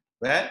document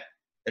where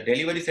the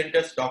delivery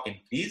center stock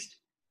increased,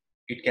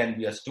 it can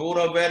be a store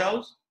or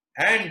warehouse,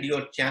 and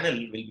your channel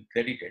will be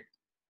credited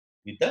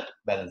with the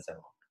balance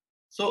amount.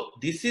 So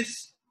this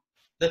is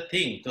the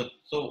thing.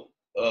 So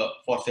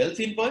for sales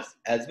invoice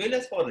as well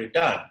as for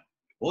return,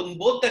 in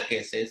both the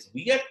cases,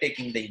 we are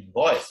taking the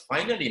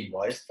final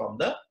invoice from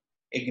the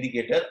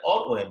aggregator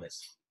or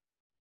OMS.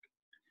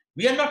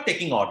 We are not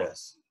taking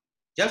orders.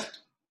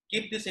 Just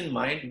keep this in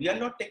mind. We are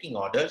not taking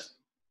orders.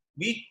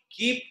 We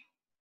keep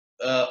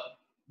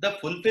the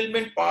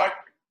fulfillment part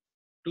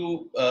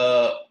to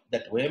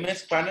that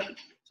OMS panel.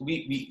 So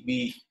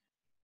we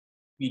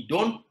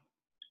don't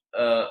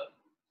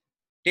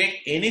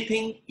take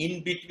anything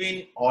in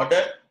between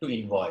order to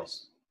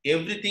invoice.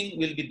 Everything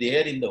will be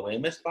there in the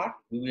OMS part.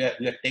 We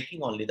are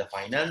taking only the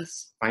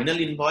final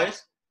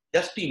invoice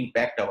just to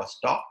impact our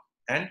stock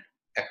and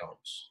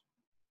accounts.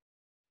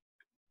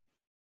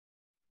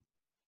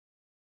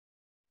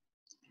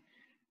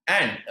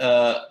 And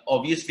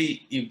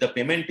obviously, if the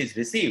payment is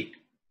received,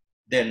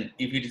 then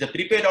if it is a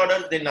prepaid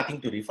order, then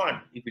nothing to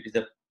refund. If it is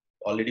a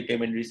already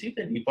payment received,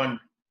 then refund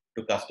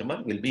to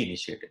customer will be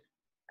initiated.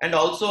 And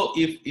also,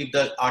 if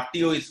the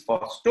RTO is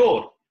for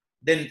store,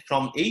 then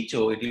from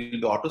HO, it will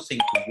be auto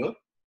sync to your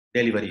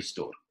delivery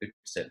store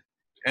itself.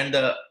 And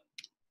the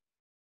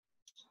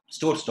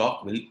store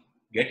stock will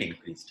get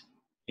increased.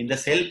 In the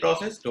sale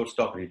process, store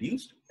stock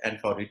reduced,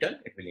 and for return,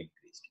 it will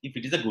increase if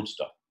it is a good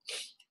stock.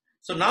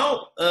 So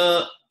now,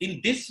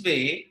 in this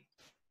way,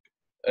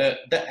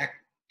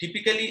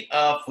 typically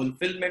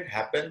fulfillment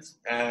happens,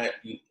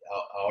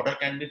 order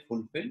can be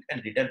fulfilled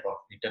and return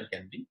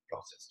can be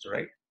processed,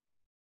 right?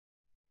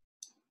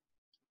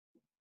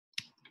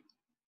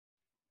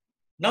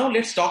 Now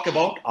let's talk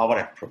about our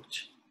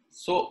approach.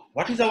 So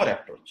what is our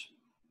approach?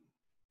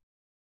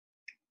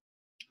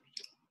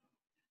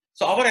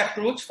 So our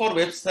approach for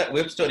web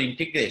store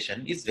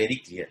integration is very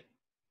clear.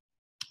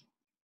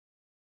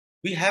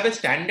 We have a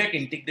standard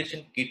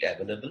integration kit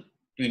available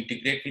to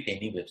integrate with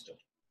any web store.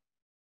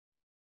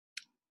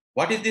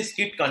 What is this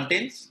kit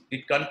contains?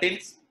 It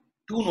contains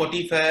 2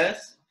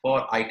 notifiers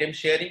for item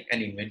sharing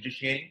and inventory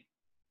sharing,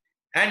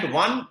 and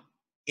 1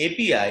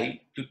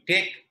 API to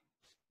take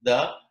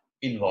the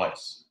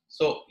invoice.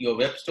 So your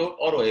web store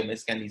or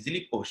OMS can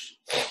easily push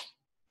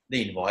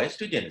the invoice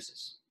to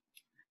Ginesys.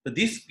 So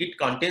this kit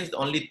contains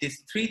only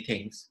these 3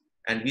 things,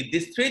 and with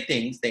these 3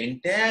 things, the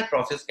entire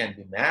process can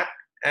be mapped,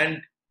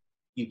 and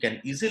you can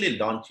easily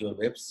launch your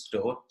web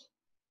store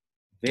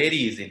very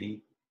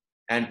easily.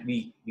 And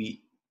we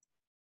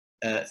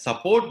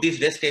support this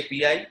REST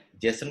API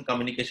JSON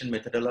communication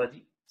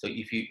methodology. So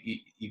if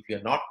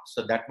you're not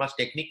so that much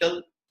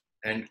technical,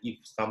 and if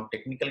some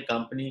technical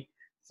company,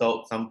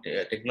 so some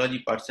technology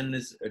person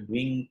is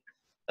doing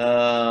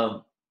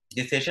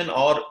this session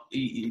or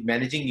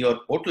managing your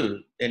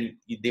portal, then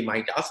they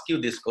might ask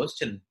you this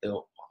question: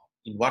 so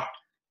in what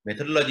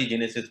methodology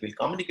Ginesys will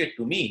communicate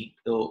to me?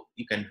 So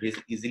you can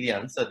easily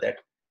answer that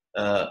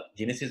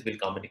Ginesys will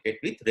communicate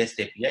with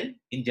REST API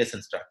in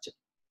JSON structure.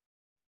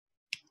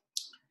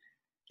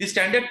 The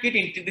standard kit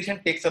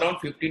integration takes around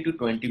 15 to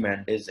 20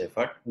 man days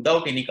effort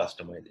without any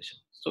customization.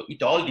 So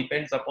it all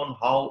depends upon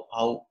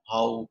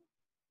how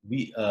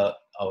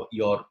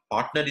your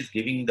partner is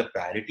giving the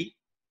priority.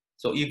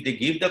 So if they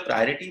give the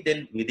priority,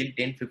 then within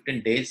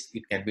 10-15 days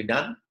it can be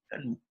done,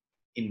 and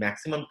in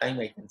maximum time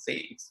I can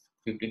say it's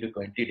 15 to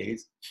 20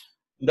 days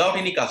without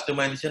any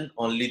customization.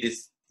 Only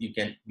this we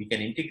can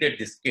integrate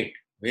this kit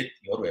with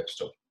your web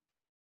store,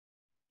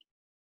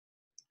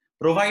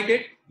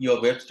 provided your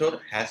web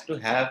store has to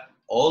have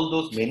all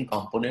those main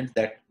components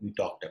that we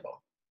talked about.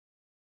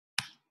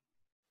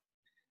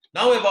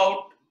 Now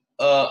about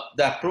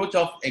the approach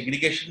of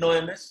aggregation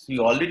OMS. We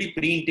already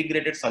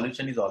pre-integrated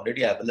solution is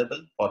already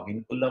available for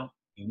Vinculum,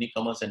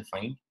 Unicommerce and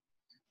Find.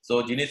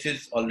 So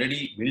Ginesys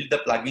already built the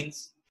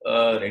plugins,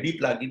 ready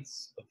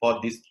plugins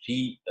for these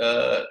 3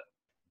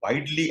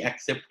 widely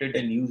accepted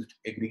and used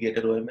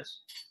aggregator OMS.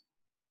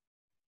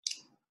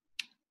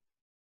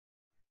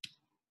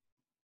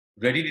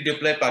 Ready to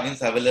deploy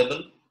plugins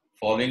available.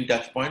 Following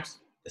touch points.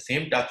 The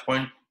same touch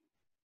point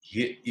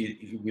here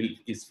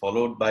is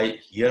followed by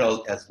here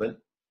as well.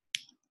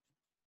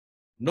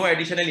 No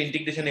additional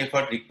integration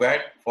effort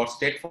required for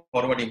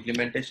straightforward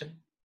implementation.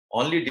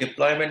 Only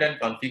deployment and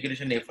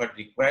configuration effort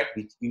required,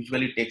 which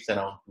usually takes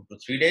around 2 to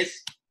 3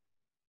 days.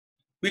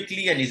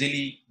 Quickly and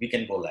easily we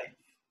can go live.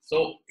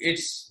 So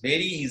it's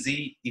very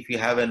easy if you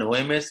have an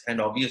OMS, and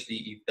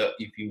obviously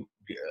if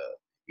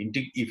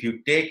you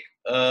take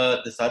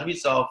the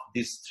service of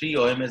these 3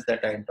 OMS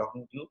that I am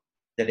talking to you,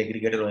 that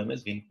aggregator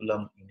OMS,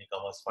 Vinculum,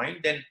 Unicommerce,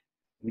 Find, then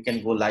we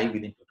can go live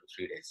within 2 to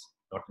 3 days.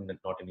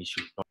 Not an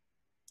issue.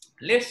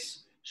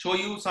 Let's show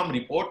you some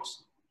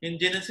reports in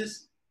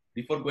Ginesys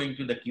before going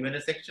to the Q&A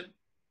section.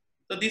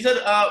 So these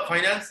are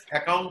finance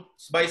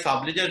accounts by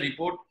subledger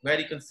report, where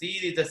you can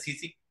see the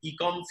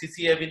Ecom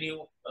CC Avenue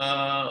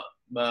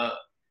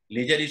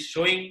ledger is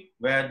showing,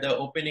 where the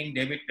opening,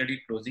 debit, credit,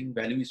 closing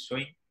value is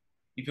showing.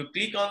 If you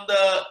click on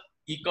the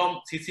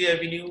Ecom CC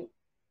Avenue,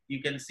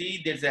 you can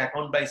see there's an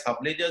account by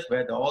subledgers,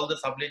 where all the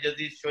subledgers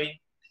is showing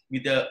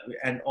with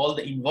and all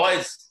the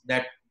invoice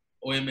that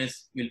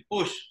OMS will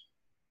push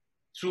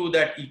through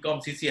that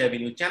Ecom CC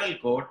Avenue channel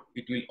code.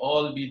 It will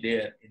all be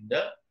there in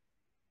the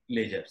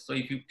ledger. So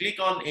if you click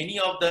on any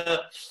of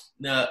the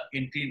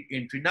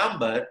entry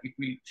number, it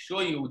will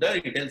show you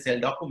the retail sale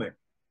document.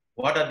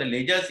 What are the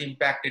ledgers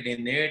impacted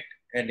in it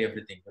and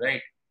everything,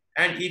 right?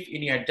 And if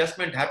any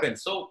adjustment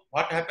happens, so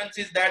what happens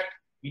is that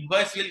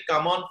invoice will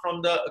comes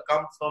from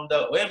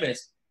the OMS,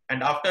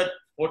 and after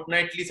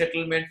fortnightly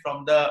settlement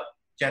from the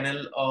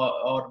channel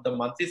or the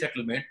monthly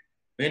settlement,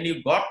 when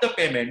you got the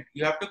payment,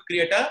 you have to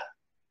create a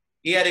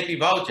ERP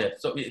voucher.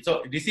 So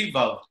receive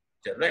voucher,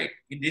 right?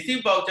 In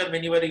receive voucher,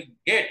 whenever you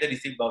get the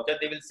receive voucher,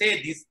 they will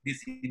say this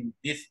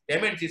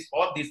payment is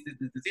for this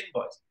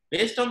invoice.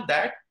 Based on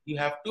that, you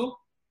have to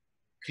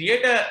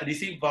create a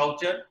receive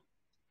voucher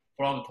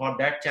for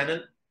that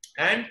channel,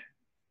 and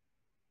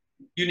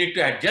you need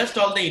to adjust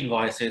all the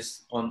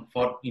invoices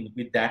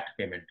with that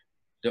payment.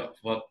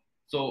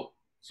 So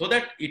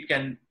that it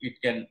can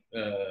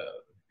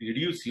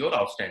reduce your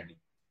outstanding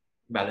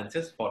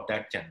balances for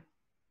that channel.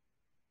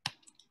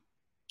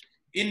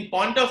 In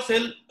point of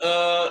sale,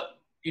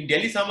 in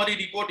daily summary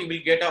report, you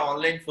will get an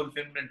online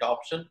fulfillment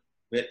option,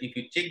 where if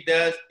you check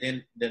this,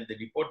 then the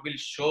report will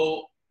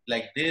show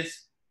like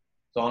this.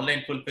 So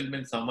online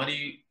fulfillment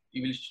summary,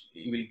 you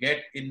will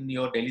get in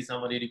your daily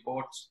summary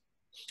reports,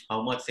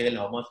 how much sale,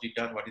 how much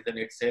return, what is the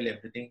net sale,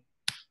 everything.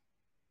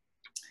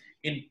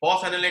 In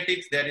POS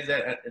analytics, there is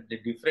the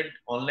different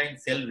online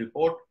sale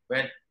report,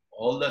 where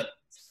all the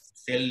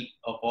sale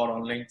of our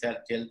online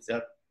sales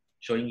are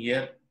showing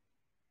here.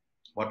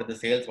 What are the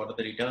sales, what are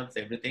the returns,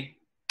 everything.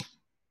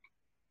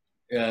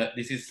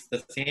 This is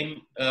the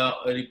same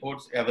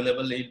reports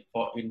available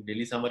in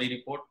daily summary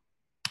report.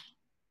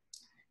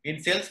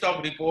 In sales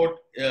stock report,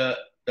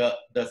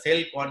 the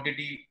sale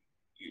quantity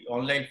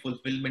online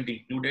fulfillment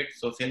included.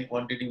 So sale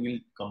quantity will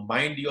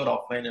combine your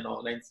offline and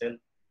online sale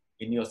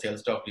in your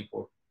sales talk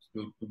report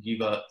to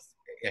give a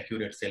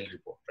accurate sale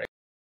report, right?